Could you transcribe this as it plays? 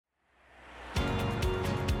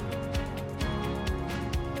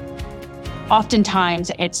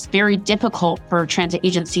Oftentimes, it's very difficult for transit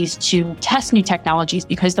agencies to test new technologies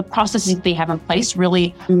because the processes they have in place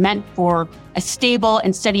really meant for a stable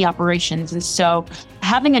and steady operations. And so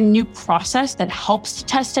having a new process that helps to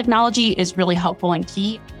test technology is really helpful and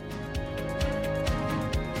key.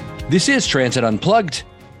 This is Transit Unplugged.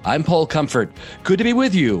 I'm Paul Comfort. Good to be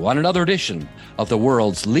with you on another edition of the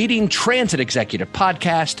world's leading transit executive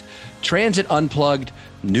podcast, Transit Unplugged,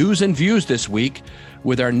 News and Views this week,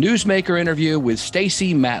 with our newsmaker interview with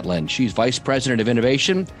Stacey Matlen. She's Vice President of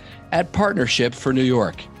Innovation at Partnership for New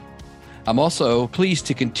York. I'm also pleased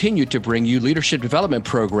to continue to bring you leadership development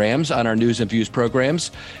programs on our News and Views programs.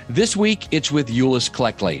 This week, it's with Eulois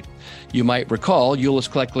Cleckley. You might recall Eulois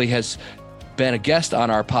Cleckley has been a guest on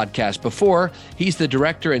our podcast before. He's the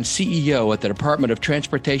director and CEO at the Department of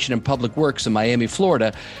Transportation and Public Works in Miami,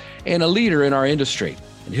 Florida, and a leader in our industry.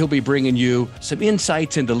 And he'll be bringing you some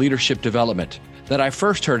insights into leadership development that I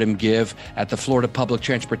first heard him give at the Florida Public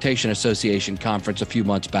Transportation Association conference a few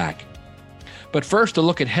months back. But first, a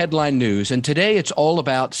look at headline news. And today it's all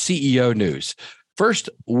about CEO news. First,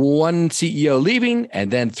 one CEO leaving,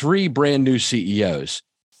 and then three brand new CEOs.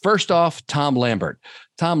 First off, Tom Lambert.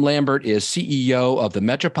 Tom Lambert is CEO of the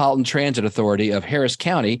Metropolitan Transit Authority of Harris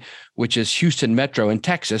County, which is Houston Metro in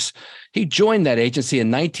Texas. He joined that agency in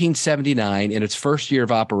 1979 in its first year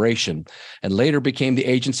of operation, and later became the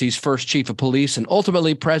agency's first chief of police and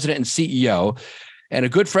ultimately president and CEO. And a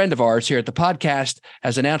good friend of ours here at the podcast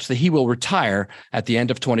has announced that he will retire at the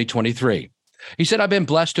end of 2023. He said, I've been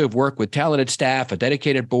blessed to have worked with talented staff, a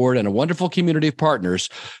dedicated board, and a wonderful community of partners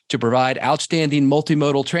to provide outstanding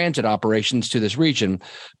multimodal transit operations to this region.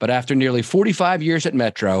 But after nearly 45 years at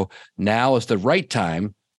Metro, now is the right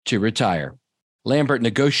time to retire. Lambert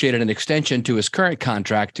negotiated an extension to his current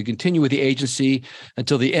contract to continue with the agency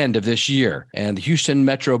until the end of this year. And the Houston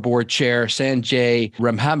Metro Board Chair, Sanjay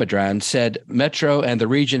Ramhamadran, said Metro and the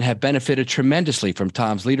region have benefited tremendously from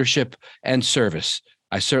Tom's leadership and service.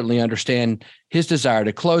 I certainly understand his desire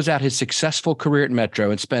to close out his successful career at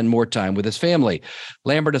Metro and spend more time with his family.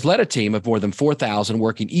 Lambert has led a team of more than 4,000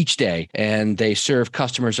 working each day, and they serve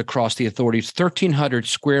customers across the authority's 1,300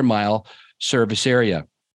 square mile service area.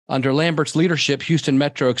 Under Lambert's leadership, Houston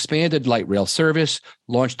Metro expanded light rail service,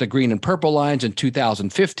 launched the Green and Purple lines in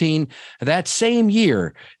 2015. That same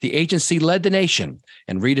year, the agency led the nation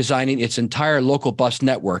in redesigning its entire local bus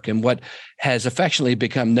network in what has affectionately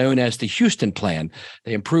become known as the Houston Plan.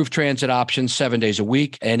 They improved transit options 7 days a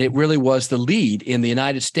week, and it really was the lead in the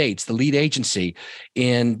United States, the lead agency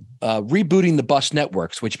in rebooting the bus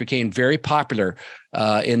networks, which became very popular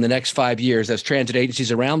in the next 5 years as transit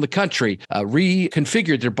agencies around the country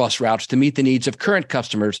reconfigured their bus routes to meet the needs of current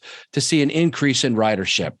customers to see an increase in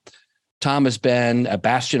ridership. Tom has been a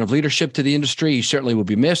bastion of leadership to the industry. He certainly will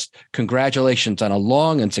be missed. Congratulations on a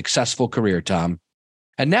long and successful career, Tom.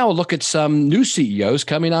 And now a look at some new CEOs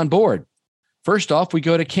coming on board. First off, we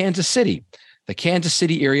go to Kansas City. The Kansas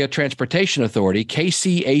City Area Transportation Authority,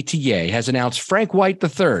 KCATA, has announced Frank White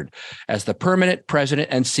III as the permanent president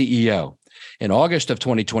and CEO. In August of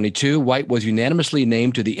 2022, White was unanimously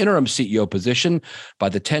named to the interim CEO position by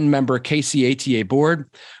the 10-member KCATA board.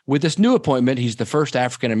 With this new appointment, he's the first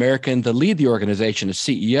African-American to lead the organization as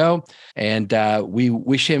CEO, and we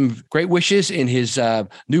wish him great wishes in his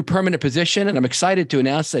new permanent position. And I'm excited to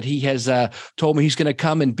announce that he has told me he's going to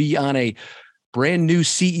come and be on a brand new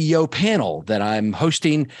CEO panel that I'm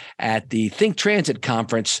hosting at the Think Transit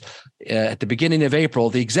Conference at the beginning of April,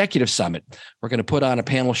 the Executive Summit. We're going to put on a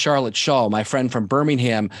panel. Charlotte Shaw, my friend from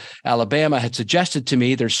Birmingham, Alabama, had suggested to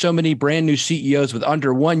me there's so many brand new CEOs with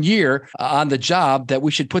under 1 year on the job that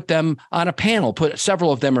we should put them on a panel, put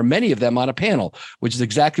several of them or many of them on a panel, which is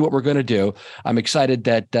exactly what we're going to do. I'm excited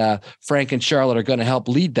that Frank and Charlotte are going to help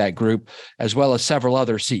lead that group, as well as several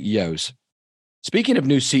other CEOs. Speaking of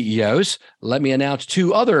new CEOs, let me announce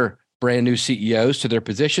two other brand new CEOs to their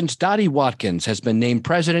positions. Dottie Watkins has been named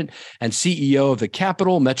president and CEO of the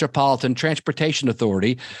Capital Metropolitan Transportation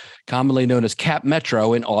Authority, commonly known as Cap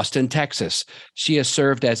Metro, in Austin, Texas. She has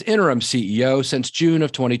served as interim CEO since June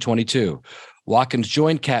of 2022. Watkins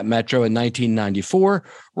joined Cap Metro in 1994,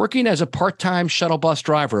 working as a part-time shuttle bus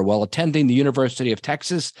driver while attending the University of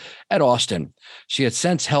Texas at Austin. She has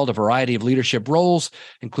since held a variety of leadership roles,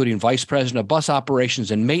 including Vice President of Bus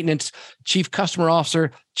Operations and Maintenance, Chief Customer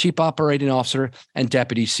Officer, Chief Operating Officer, and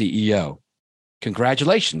Deputy CEO.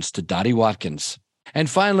 Congratulations to Dottie Watkins. And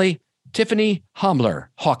finally, Tiffany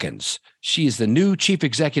Hawkins. She is the new Chief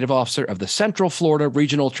Executive Officer of the Central Florida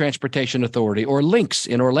Regional Transportation Authority, or LINCS,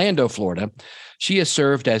 in Orlando, Florida. She has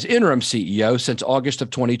served as interim CEO since August of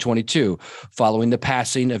 2022, following the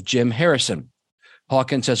passing of Jim Harrison.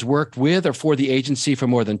 Hawkins has worked with or for the agency for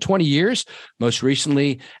more than 20 years, most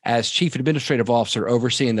recently as Chief Administrative Officer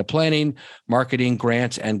overseeing the planning, marketing,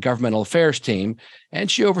 grants, and governmental affairs team, and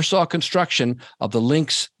she oversaw construction of the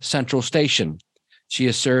Lynx Central Station. She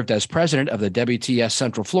has served as president of the WTS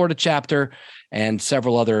Central Florida chapter and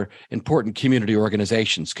several other important community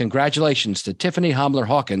organizations. Congratulations to Tiffany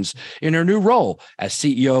Homler-Hawkins in her new role as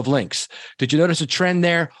CEO of Lynx. Did you notice a trend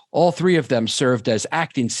there? All three of them served as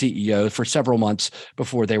acting CEOs for several months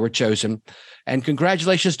before they were chosen. And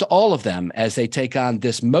congratulations to all of them as they take on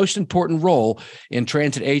this most important role in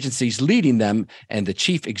transit agencies, leading them in the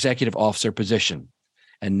Chief Executive Officer position.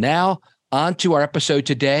 And now, on to our episode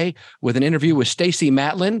today with an interview with Stacey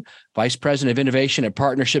Matlen, Vice President of Innovation and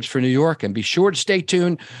Partnerships for New York. And be sure to stay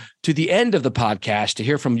tuned to the end of the podcast to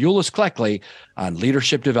hear from Eulois Cleckley on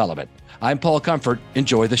leadership development. I'm Paul Comfort.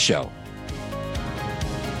 Enjoy the show.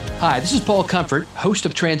 Hi, this is Paul Comfort, host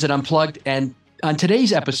of Transit Unplugged. And on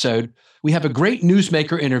today's episode, we have a great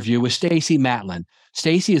newsmaker interview with Stacey Matlen.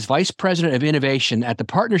 Stacey is Vice President of Innovation at the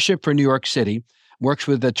Partnership for New York City, works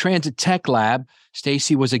with the Transit Tech Lab.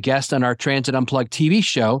 Stacey was a guest on our Transit Unplugged TV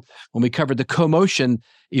show when we covered the CoMotion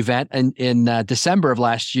event in December of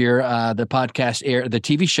last year. The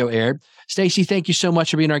TV show aired. Stacey, thank you so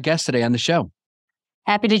much for being our guest today on the show.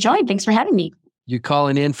 Happy to join. Thanks for having me. You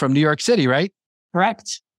calling in from New York City, right?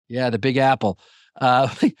 Correct. Yeah, the Big Apple.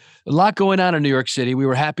 A lot going on in New York City. We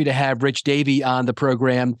were happy to have Rich Davey on the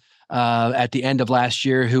program at the end of last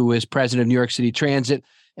year, who was president of New York City Transit.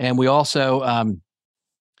 And we also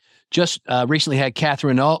just recently had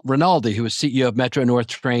Catherine Rinaldi, who was CEO of Metro North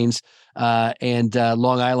Trains and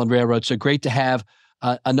Long Island Railroad. So great to have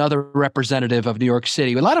another representative of New York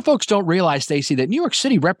City. A lot of folks don't realize, Stacey, that New York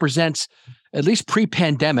City represents, at least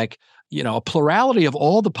pre-pandemic, a plurality of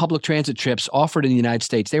all the public transit trips offered in the United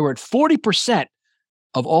States. They were at 40%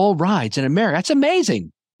 of all rides in America. That's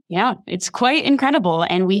amazing. Yeah, it's quite incredible.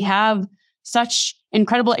 And we have such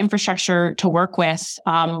incredible infrastructure to work with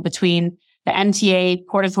between the MTA,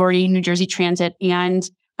 Port Authority, New Jersey Transit, and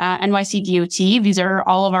NYC DOT. These are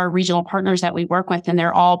all of our regional partners that we work with, and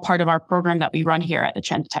they're all part of our program that we run here at the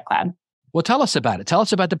Transit Tech Lab. Well, tell us about it. Tell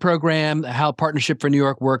us about the program, how Partnership for New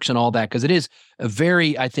York works and all that, because it is a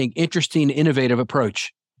very, I think, interesting, innovative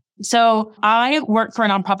approach. So I work for a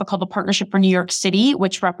nonprofit called the Partnership for New York City,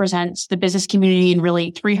 which represents the business community and really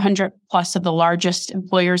 300 plus of the largest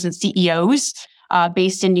employers and CEOs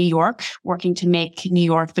based in New York, working to make New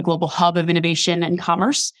York the global hub of innovation and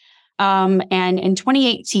commerce. And in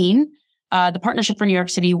 2018, the Partnership for New York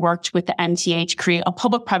City worked with the MTA to create a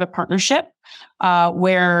public-private partnership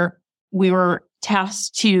where we were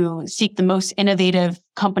tasked to seek the most innovative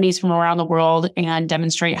companies from around the world and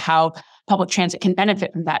demonstrate how public transit can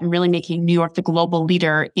benefit from that and really making New York the global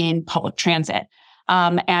leader in public transit.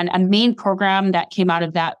 And a main program that came out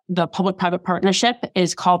of that, the public-private partnership,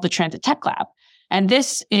 is called the Transit Tech Lab. And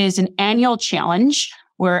this is an annual challenge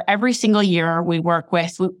where every single year we work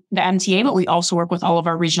with the MTA, but we also work with all of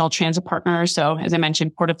our regional transit partners. So as I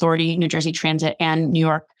mentioned, Port Authority, New Jersey Transit, and New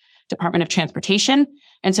York Department of Transportation.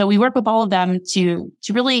 And so we work with all of them to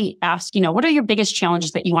really ask, what are your biggest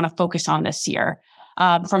challenges that you want to focus on this year?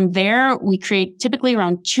 From there, we create typically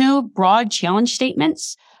around 2 broad challenge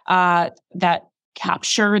statements that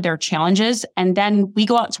capture their challenges. And then we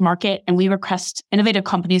go out to market and we request innovative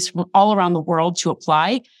companies from all around the world to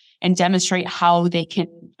apply and demonstrate how they can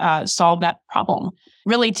solve that problem.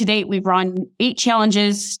 Really, to date, we've run 8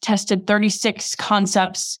 challenges, tested 36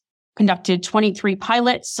 concepts, conducted 23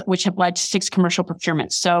 pilots, which have led to 6 commercial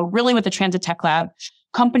procurements. So really with the Transit Tech Lab,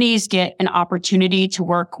 companies get an opportunity to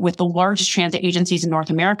work with the largest transit agencies in North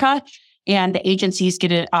America, and the agencies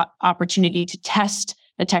get an opportunity to test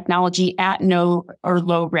the technology at no or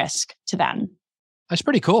low risk to them. That's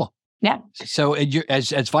pretty cool. Yeah. So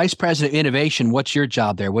as Vice President of Innovation, what's your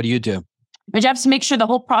job there? What do you do? My job is to make sure the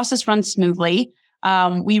whole process runs smoothly.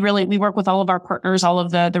 We work with all of our partners, all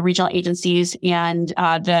of the regional agencies and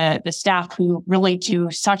the staff who really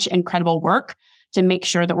do such incredible work to make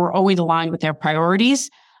sure that we're always aligned with their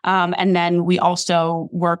priorities. And then we also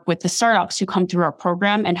work with the startups who come through our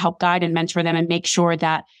program and help guide and mentor them and make sure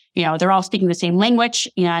that, they're all speaking the same language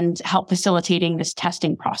and help facilitating this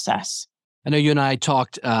testing process. I know you and I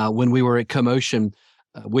talked when we were at CoMotion,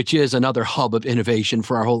 which is another hub of innovation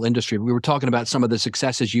for our whole industry. We were talking about some of the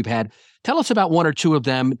successes you've had. Tell us about 1 or 2 of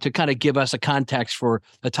them to kind of give us a context for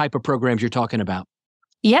the type of programs you're talking about.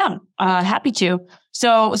 Yeah, happy to.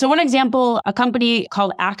 So one example, a company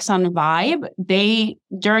called Axon Vibe,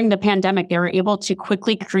 during the pandemic, they were able to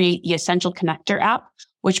quickly create the Essential Connector app,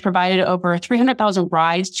 which provided over 300,000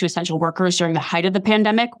 rides to essential workers during the height of the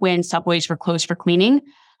pandemic when subways were closed for cleaning.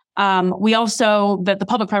 We also, the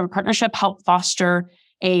public-private partnership helped foster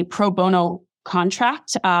a pro bono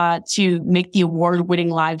contract to make the award-winning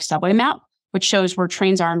live subway map, which shows where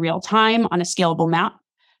trains are in real time on a scalable map,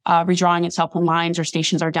 redrawing itself when lines or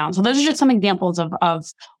stations are down. So those are just some examples of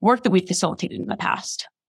work that we've facilitated in the past.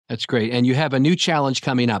 That's great. And you have a new challenge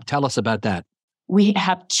coming up. Tell us about that. We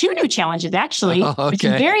have 2 new challenges, actually, which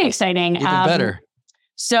is very exciting. Even better.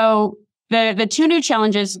 So the 2 new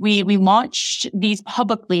challenges, we launched these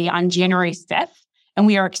publicly on January 5th, and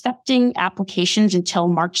we are accepting applications until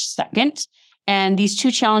March 2nd. And these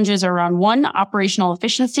 2 challenges are around 1, operational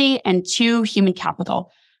efficiency, and 2, human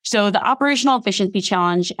capital. So the operational efficiency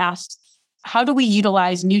challenge asks, how do we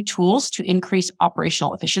utilize new tools to increase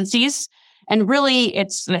operational efficiencies? And really,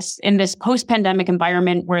 it's this in this post-pandemic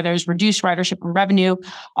environment where there's reduced ridership and revenue,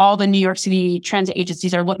 all the New York City transit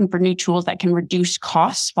agencies are looking for new tools that can reduce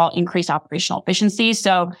costs while increase operational efficiency.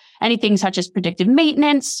 So anything such as predictive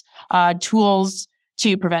maintenance, tools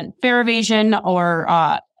to prevent fare evasion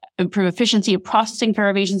or improve efficiency of processing fare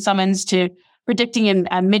evasion summons, to predicting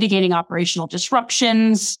and mitigating operational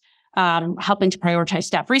disruptions, helping to prioritize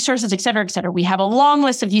staff resources, et cetera, et cetera. We have a long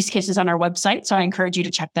list of use cases on our website, so I encourage you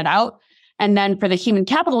to check that out. And then for the human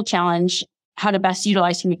capital challenge, how to best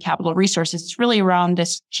utilize human capital resources, it's really around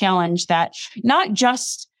this challenge that not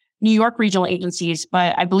just New York regional agencies,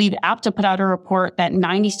 but I believe APTA put out a report that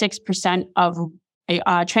 96% of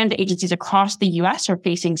transit agencies across the U.S. are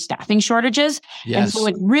facing staffing shortages. Yes. And so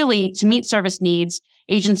it really, to meet service needs,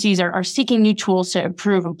 agencies are seeking new tools to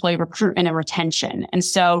improve employee recruitment and retention. And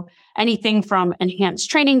so anything from enhanced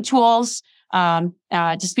training tools to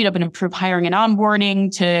speed up and improve hiring and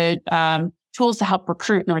onboarding, to tools to help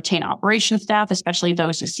recruit and retain operations staff, especially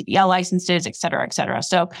those with CDL licenses, et cetera, et cetera.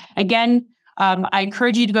 So again, I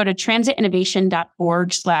encourage you to go to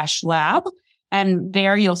transitinnovation.org/lab. And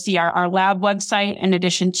there you'll see our lab website, in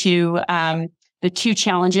addition to the 2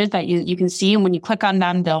 challenges that you can see. And when you click on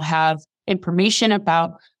them, they'll have information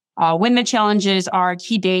about when the challenges are,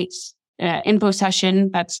 key dates, info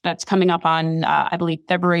session that's coming up on, I believe,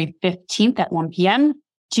 February 15th at 1 p.m.,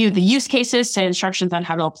 to the use cases to instructions on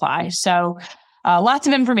how to apply. So lots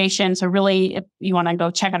of information. So really, if you want to go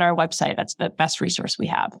check out our website, that's the best resource we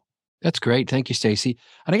have. That's great. Thank you, Stacey.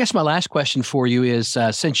 And I guess my last question for you is,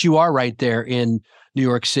 since you are right there in New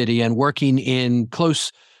York City and working in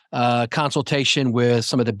close consultation with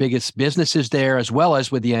some of the biggest businesses there, as well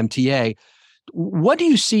as with the MTA, what do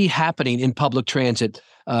you see happening in public transit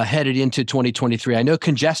headed into 2023? I know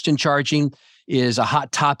congestion charging is a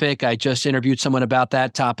hot topic. I just interviewed someone about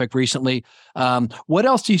that topic recently. What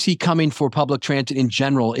else do you see coming for public transit in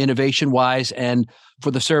general, innovation-wise, and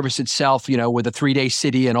for the service itself, with a 3-day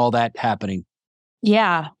city and all that happening?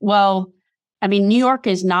 Yeah, well, I mean, New York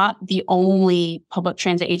is not the only public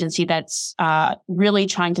transit agency that's really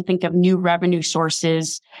trying to think of new revenue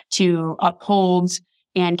sources to uphold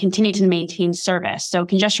and continue to maintain service. So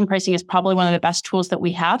congestion pricing is probably one of the best tools that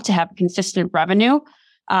we have to have consistent revenue,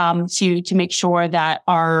 to make sure that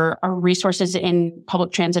our resources in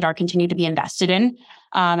public transit are continued to be invested in.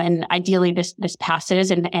 And ideally this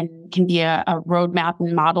passes and can be a roadmap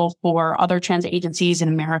and model for other transit agencies in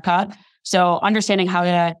America. So understanding how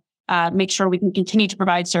to make sure we can continue to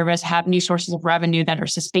provide service, have new sources of revenue that are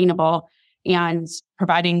sustainable, and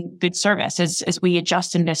providing good service as we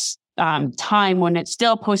adjust in this time when it's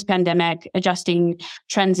still post-pandemic, adjusting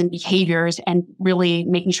trends and behaviors, and really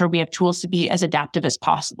making sure we have tools to be as adaptive as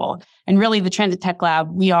possible. And really, the Transit Tech Lab,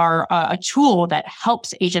 we are a tool that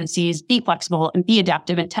helps agencies be flexible and be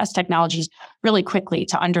adaptive and test technologies really quickly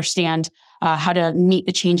to understand how to meet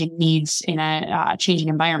the changing needs in a changing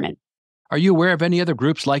environment. Are you aware of any other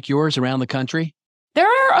groups like yours around the country? There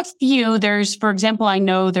are a few. There's, for example, I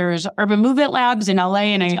know there's Urban Movement Labs in LA,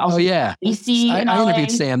 and I also Stacey in LA. I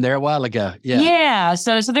interviewed Sam there a while ago. Yeah.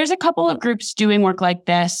 So there's a couple of groups doing work like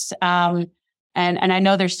this, and I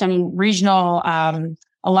know there's some regional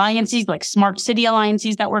alliances, like smart city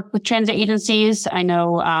alliances, that work with transit agencies. I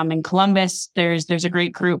know in Columbus there's a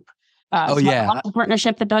great group,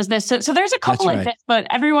 partnership that does this. So there's a couple like this, but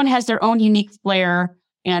everyone has their own unique flair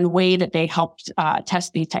and way that they helped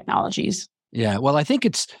test these technologies. Yeah, well, I think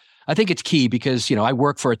it's key because, I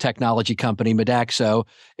work for a technology company, Modaxo,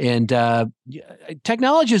 and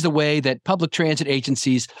technology is the way that public transit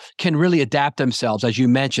agencies can really adapt themselves, as you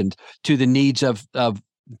mentioned, to the needs of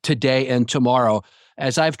today and tomorrow.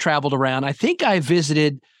 As I've traveled around, I think I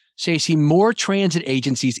visited, Stacey, more transit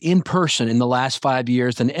agencies in person in the last 5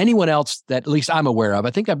 years than anyone else that at least I'm aware of.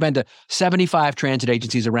 I think I've been to 75 transit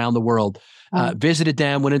agencies around the world. Visited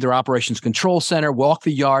them, went into their operations control center, walked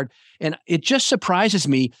the yard. And it just surprises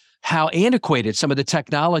me how antiquated some of the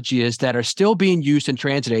technology is that are still being used in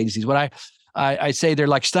transit agencies. What I say they're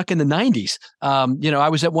like stuck in the 90s. I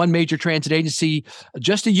was at one major transit agency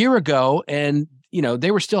just a year ago, and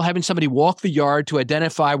they were still having somebody walk the yard to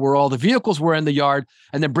identify where all the vehicles were in the yard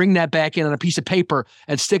and then bring that back in on a piece of paper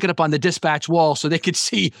and stick it up on the dispatch wall so they could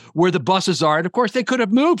see where the buses are. And of course, they could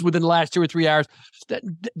have moved within the last 2 or 3 hours.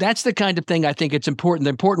 That's the kind of thing I think it's important, the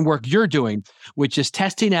important work you're doing, which is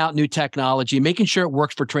testing out new technology, making sure it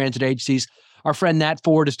works for transit agencies. Our friend Nat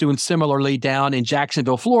Ford is doing similarly down in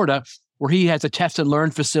Jacksonville, Florida, where he has a test and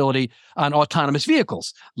learn facility on autonomous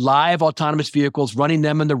vehicles, live autonomous vehicles, running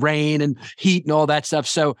them in the rain and heat and all that stuff.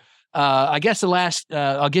 So I guess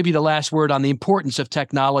I'll give you the last word on the importance of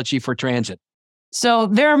technology for transit. So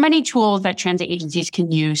there are many tools that transit agencies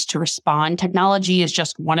can use to respond. Technology is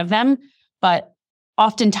just one of them, but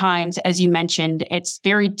oftentimes, as you mentioned, it's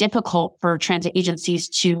very difficult for transit agencies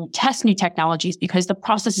to test new technologies because the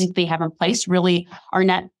processes they have in place really are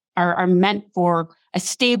meant for a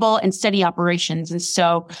stable and steady operations. And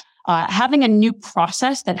so having a new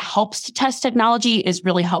process that helps to test technology is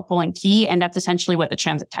really helpful and key. And that's essentially what the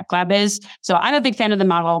Transit Tech Lab is. So I'm a big fan of the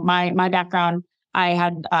model. My background, I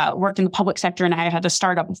had worked in the public sector and I had a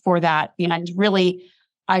startup before that. And really,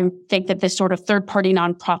 I think that this sort of third-party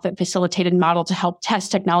nonprofit facilitated model to help test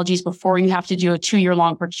technologies before you have to do a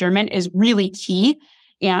 2-year-long procurement is really key.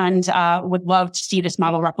 And would love to see this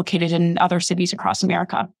model replicated in other cities across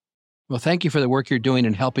America. Well, thank you for the work you're doing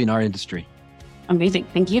in helping our industry. Amazing.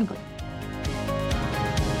 Thank you.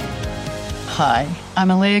 Hi,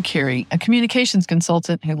 I'm Alea Curie, a communications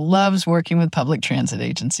consultant who loves working with public transit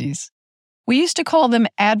agencies. We used to call them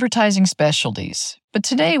advertising specialties, but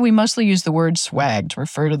today we mostly use the word swag to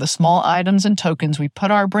refer to the small items and tokens we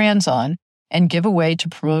put our brands on and give away to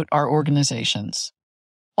promote our organizations.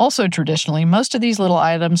 Also, traditionally, most of these little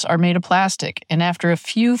items are made of plastic, and after a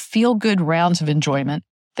few feel-good rounds of enjoyment,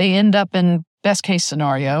 they end up in, best case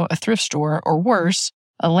scenario, a thrift store, or worse,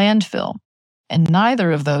 a landfill. And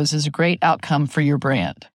neither of those is a great outcome for your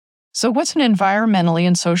brand. So what's an environmentally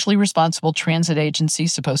and socially responsible transit agency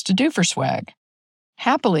supposed to do for swag?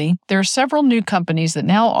 Happily, there are several new companies that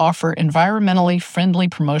now offer environmentally friendly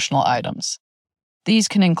promotional items. These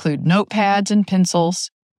can include notepads and pencils,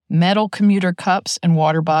 metal commuter cups and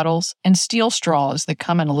water bottles, and steel straws that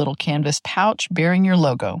come in a little canvas pouch bearing your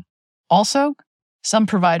logo. Also, some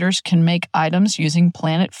providers can make items using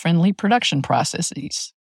planet-friendly production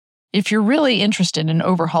processes. If you're really interested in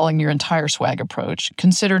overhauling your entire swag approach,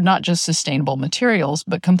 consider not just sustainable materials,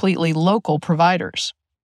 but completely local providers.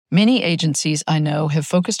 Many agencies I know have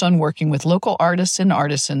focused on working with local artists and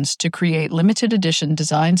artisans to create limited edition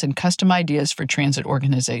designs and custom ideas for transit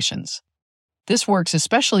organizations. This works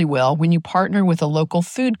especially well when you partner with a local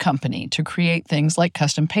food company to create things like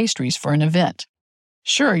custom pastries for an event.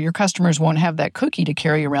 Sure, your customers won't have that cookie to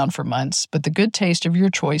carry around for months, but the good taste of your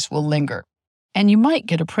choice will linger. And you might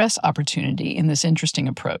get a press opportunity in this interesting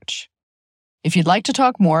approach. If you'd like to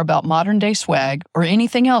talk more about modern-day swag or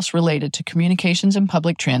anything else related to communications and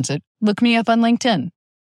public transit, look me up on LinkedIn.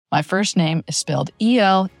 My first name is spelled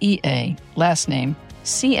E-L-E-A, last name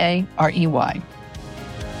C-A-R-E-Y.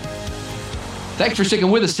 Thanks for sticking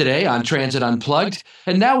with us today on Transit Unplugged.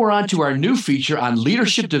 And now we're on to our new feature on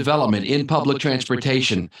leadership development in public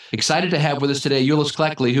transportation. Excited to have with us today Eulois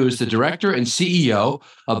Cleckley, who is the director and CEO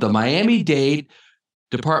of the Miami-Dade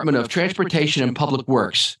Department of Transportation and Public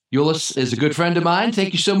Works. Eulois is a good friend of mine.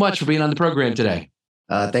 Thank you so much for being on the program today.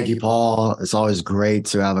 Thank you, Paul. It's always great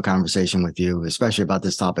to have a conversation with you, especially about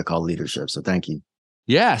this topic called leadership. So thank you.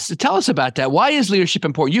 Yes. Tell us about that. Why is leadership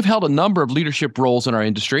important? You've held a number of leadership roles in our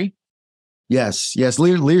industry. Yes.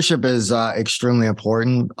 Leadership is extremely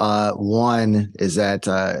important. One is that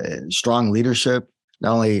strong leadership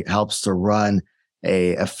not only helps to run a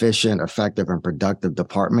efficient, effective, and productive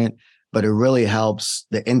department, but it really helps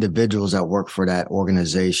the individuals that work for that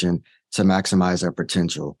organization to maximize their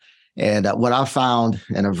potential. And what I've found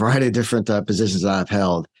in a variety of different positions that I've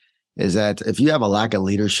held is that if you have a lack of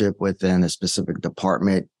leadership within a specific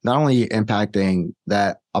department, not only impacting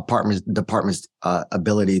that department's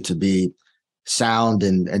ability to be sound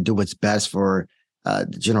and do what's best for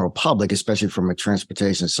the general public, especially from a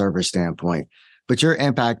transportation service standpoint, but you're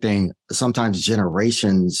impacting sometimes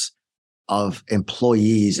generations of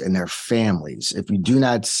employees and their families. If you do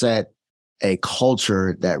not set a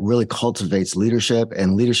culture that really cultivates leadership,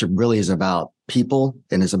 and leadership really is about people,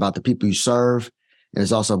 and it's about the people you serve, and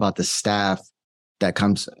it's also about the staff that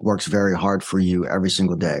works very hard for you every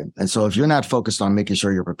single day. And so if you're not focused on making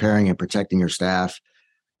sure you're preparing and protecting your staff,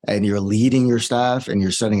 and you're leading your staff and you're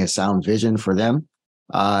setting a sound vision for them,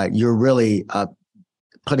 you're really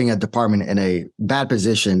putting a department in a bad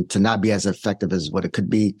position to not be as effective as what it could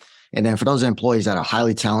be. And then for those employees that are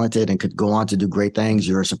highly talented and could go on to do great things,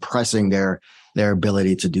 you're suppressing their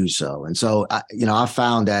ability to do so. And so, I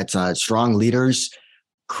found that strong leaders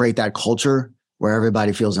create that culture where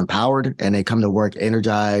everybody feels empowered and they come to work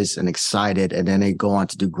energized and excited, and then they go on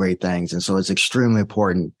to do great things. And so it's extremely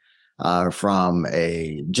important from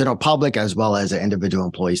a general public as well as an individual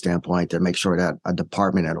employee standpoint to make sure that a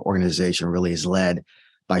department and organization really is led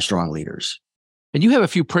by strong leaders. And you have a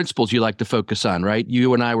few principles you like to focus on, right?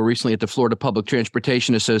 You and I were recently at the Florida Public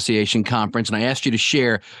Transportation Association conference, and I asked you to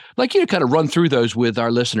share, I'd like you to kind of run through those with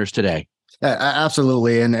our listeners today.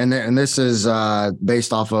 Absolutely. And this is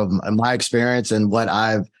based off of my experience and what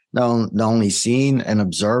I've not only seen and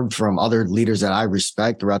observed from other leaders that I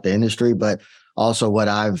respect throughout the industry, but also what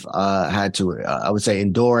I've had to, I would say,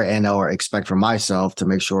 endure and or expect from myself to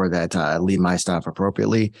make sure that I lead my staff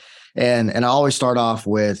appropriately. And I always start off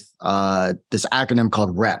with this acronym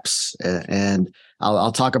called REPS. And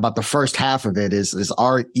I'll talk about the first half of it is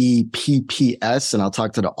REPPS, and I'll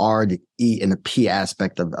talk to the R, the E, and the P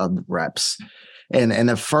aspect of REPS. And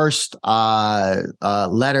the first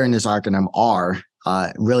letter in this acronym, R,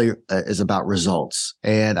 really is about results.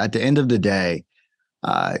 And at the end of the day,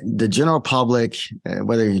 the general public,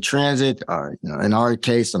 whether you're in transit or, in our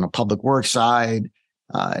case, on the public works side,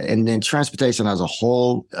 and then transportation as a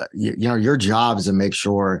whole, your job is to make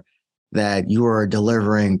sure that you are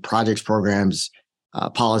delivering projects, programs,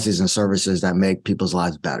 policies, and services that make people's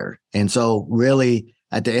lives better. And so really,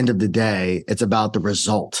 at the end of the day, it's about the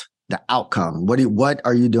result, the outcome. What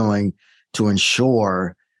are you doing to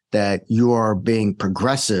ensure that you are being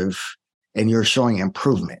progressive and you're showing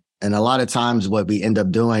improvement? And a lot of times what we end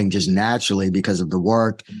up doing just naturally because of the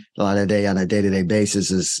work, a lot of day on a day-to-day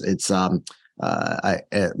basis it's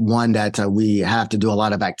one that we have to do a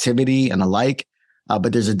lot of activity and the like.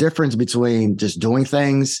 But there's a difference between just doing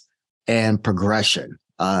things and progression.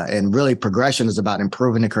 And really progression is about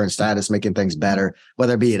improving the current status, making things better,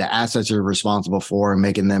 whether it be the assets you're responsible for and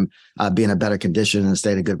making them be in a better condition and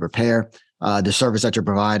state of good repair. The service that you're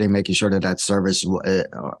providing, making sure that service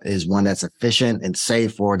is one that's efficient and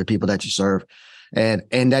safe for the people that you serve,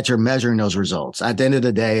 and that you're measuring those results. At the end of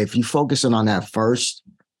the day, if you focus in on that first,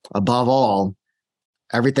 above all,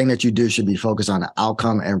 everything that you do should be focused on the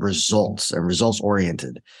outcome and results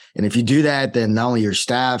oriented. And if you do that, then not only your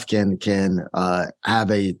staff can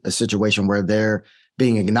have a situation where they're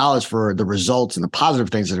being acknowledged for the results and the positive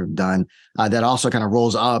things that are done, that also kind of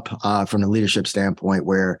rolls up from the leadership standpoint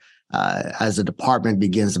where as the department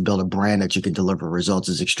begins to build a brand that you can deliver results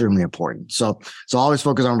is extremely important. So always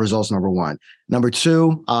focus on results, number one. Number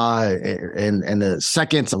two, and the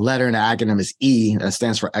second letter in the acronym is E, that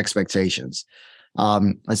stands for expectations.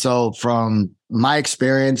 And so from my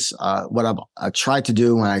experience, what I tried to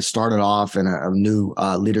do when I started off in a new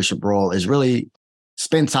leadership role is really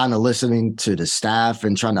spend time listening to the staff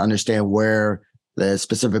and trying to understand where the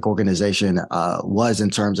specific organization was in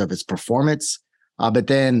terms of its performance. But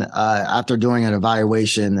then after doing an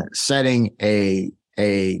evaluation, setting a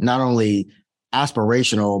not only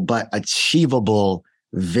aspirational, but achievable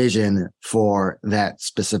vision for that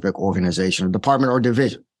specific organization or department or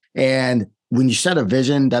division. And when you set a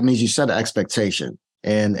vision, that means you set an expectation.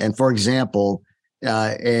 And for example,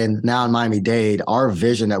 and now in Miami-Dade, our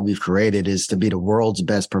vision that we've created is to be the world's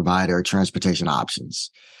best provider of transportation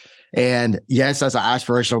options. And yes, that's an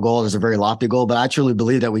aspirational goal. It's a very lofty goal, but I truly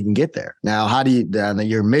believe that we can get there. Now, how do you,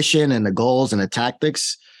 your mission and the goals and the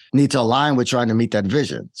tactics need to align with trying to meet that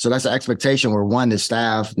vision. So that's an expectation where one, the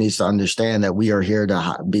staff needs to understand that we are here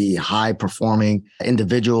to be high performing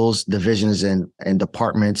individuals, divisions, and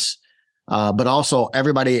departments. But also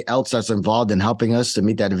everybody else that's involved in helping us to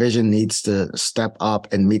meet that vision needs to step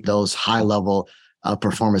up and meet those high level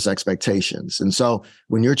performance expectations. And so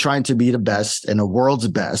when you're trying to be the best and the world's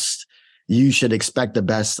best, you should expect the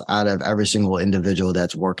best out of every single individual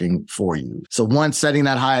that's working for you. So one, setting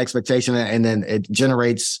that high expectation, and then it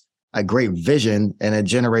generates a great vision, and it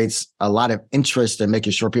generates a lot of interest in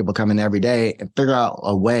making sure people come in every day and figure out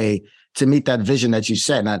a way to meet that vision that you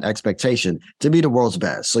set and that expectation to be the world's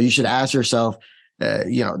best. So you should ask yourself,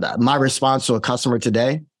 my response to a customer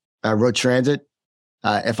today, road transit,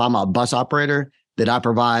 if I'm a bus operator, did I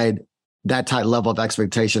provide that type level of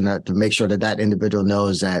expectation to make sure that individual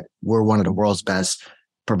knows that we're one of the world's best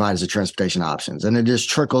providers of transportation options? And it just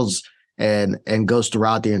trickles and goes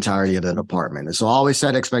throughout the entirety of the department. And so always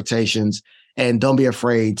set expectations and don't be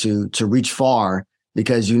afraid to reach far,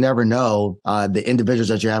 because you never know the individuals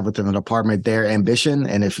that you have within the department, their ambition.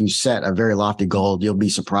 And if you set a very lofty goal, you'll be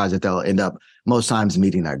surprised that they'll end up most times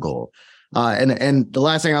meeting that goal. And the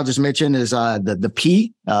last thing I'll just mention is the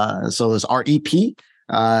P. So it's REP.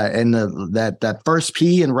 And that first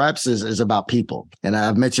P in reps is about people. And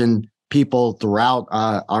I've mentioned people throughout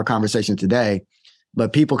our conversation today,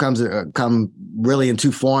 but people come really in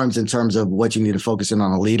two forms in terms of what you need to focus in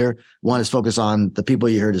on a leader. One is focus on the people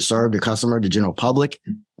you're here to serve, the customer, the general public.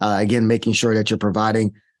 Again, making sure that you're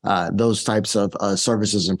providing those types of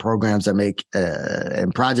services and programs that make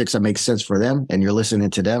and projects that make sense for them, and you're listening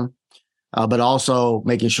to them. But also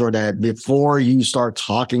making sure that before you start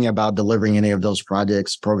talking about delivering any of those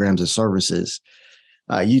projects, programs, and services,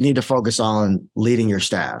 you need to focus on leading your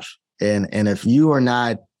staff. And if you are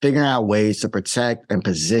not figuring out ways to protect and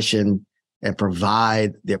position and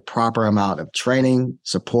provide the proper amount of training,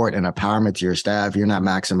 support, and empowerment to your staff, you're not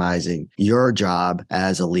maximizing your job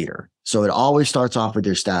as a leader. So it always starts off with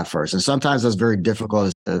your staff first. And sometimes that's very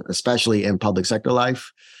difficult, especially in public sector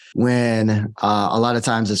life, when a lot of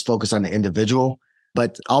times it's focused on the individual,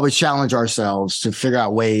 but always challenge ourselves to figure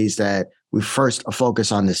out ways that we first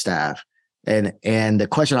focus on the staff. And the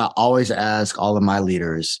question I always ask all of my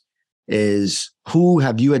leaders is, who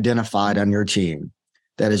have you identified on your team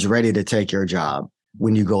that is ready to take your job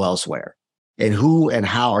when you go elsewhere? And who and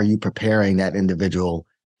how are you preparing that individual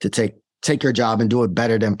to take your job and do it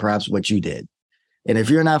better than perhaps what you did? And if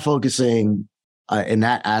you're not focusing in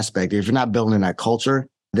that aspect, if you're not building that culture,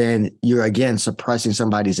 then you're again suppressing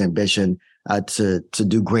somebody's ambition to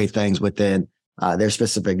do great things within their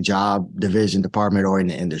specific job, division, department, or in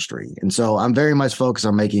the industry. And so I'm very much focused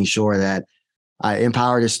on making sure that I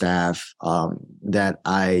empower the staff, that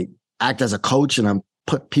I act as a coach and I'm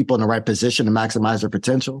put people in the right position to maximize their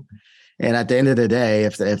potential. And at the end of the day,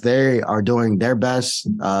 if they are doing their best,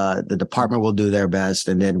 the department will do their best.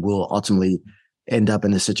 And then we'll ultimately end up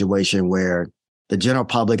in a situation where the general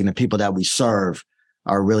public and the people that we serve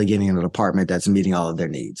are really getting in a department that's meeting all of their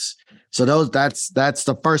needs. So that's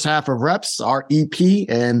the first half of reps, REP.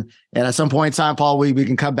 And at some point in time, Paul, we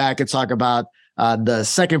can come back and talk about the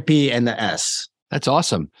second P and the S. That's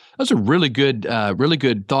awesome. Those are really good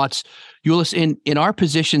thoughts. Eulois, in our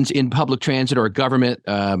positions in public transit or government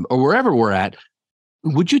or wherever we're at,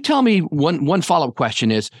 would you tell me one follow-up question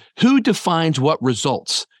is, who defines what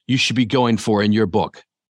results you should be going for in your book?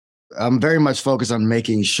 I'm very much focused on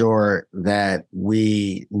making sure that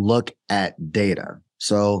we look at data.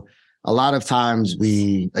 So a lot of times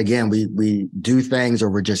we do things, or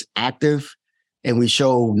we're just active and we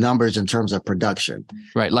show numbers in terms of production.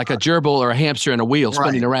 Right. Like a gerbil or a hamster in a wheel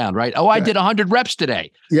spinning around, right? Oh, I did 100 reps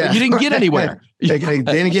today. Yeah. But you didn't get anywhere. They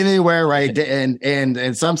didn't get anywhere, right?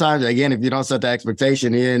 And sometimes, again, if you don't set the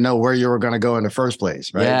expectation, you didn't know where you were going to go in the first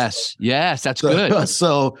place, right? Yes, that's good.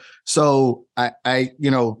 So I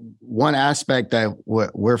one aspect that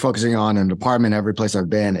we're focusing on in the department, every place I've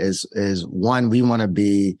been, is one, we want to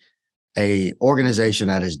be a organization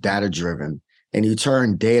that is data driven, and you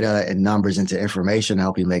turn data and numbers into information to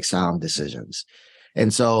help you make sound decisions.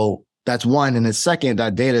 And so that's one. And the second,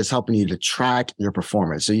 that data is helping you to track your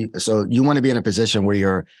performance. So you want to be in a position where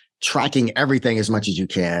you're tracking everything as much as you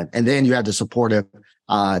can. And then you have the supportive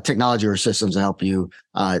technology or systems to help you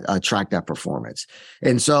track that performance.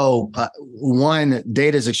 And so one,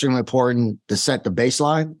 data is extremely important to set the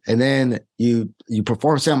baseline. And then you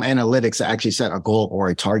perform some analytics to actually set a goal or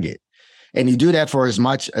a target. And you do that for as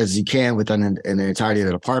much as you can within the entirety of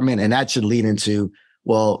the department. And that should lead into,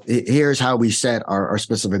 well, here's how we set our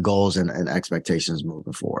specific goals and expectations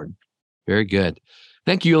moving forward. Very good.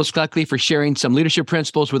 Thank you, Eulois Cleckley, for sharing some leadership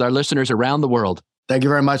principles with our listeners around the world. Thank you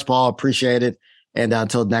very much, Paul. Appreciate it. And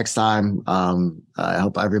until next time, I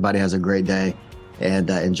hope everybody has a great day and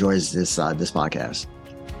enjoys this podcast.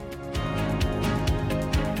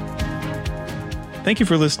 Thank you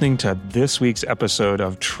for listening to this week's episode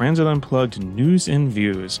of Transit Unplugged News and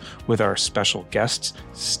Views with our special guests,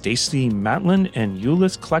 Stacey Matlen and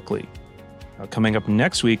Eulois Cleckley. Coming up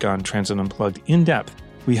next week on Transit Unplugged In Depth,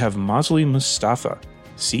 we have Mazli Mustafa,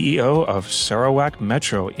 CEO of Sarawak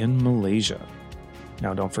Metro in Malaysia.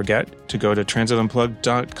 Now, don't forget to go to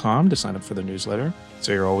transitunplugged.com to sign up for the newsletter,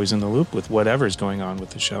 so you're always in the loop with whatever's going on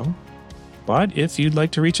with the show. But if you'd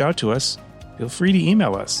like to reach out to us, feel free to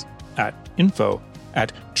email us at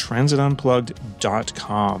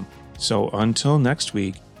info@transitunplugged.com. So until next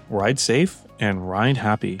week, ride safe and ride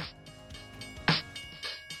happy.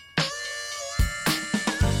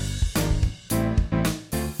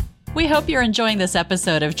 We hope you're enjoying this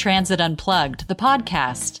episode of Transit Unplugged, the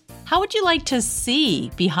podcast. How would you like to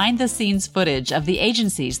see behind-the-scenes footage of the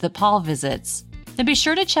agencies that Paul visits? Then be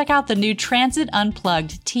sure to check out the new Transit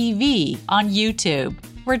Unplugged TV on YouTube.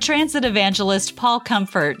 where transit evangelist Paul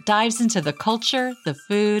Comfort dives into the culture, the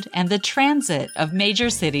food, and the transit of major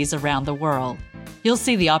cities around the world. You'll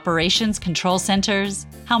see the operations control centers,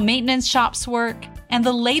 how maintenance shops work, and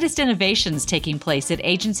the latest innovations taking place at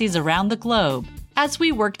agencies around the globe as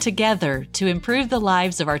we work together to improve the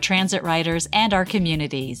lives of our transit riders and our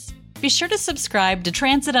communities. Be sure to subscribe to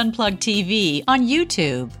Transit Unplugged TV on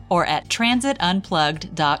YouTube or at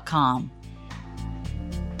transitunplugged.com.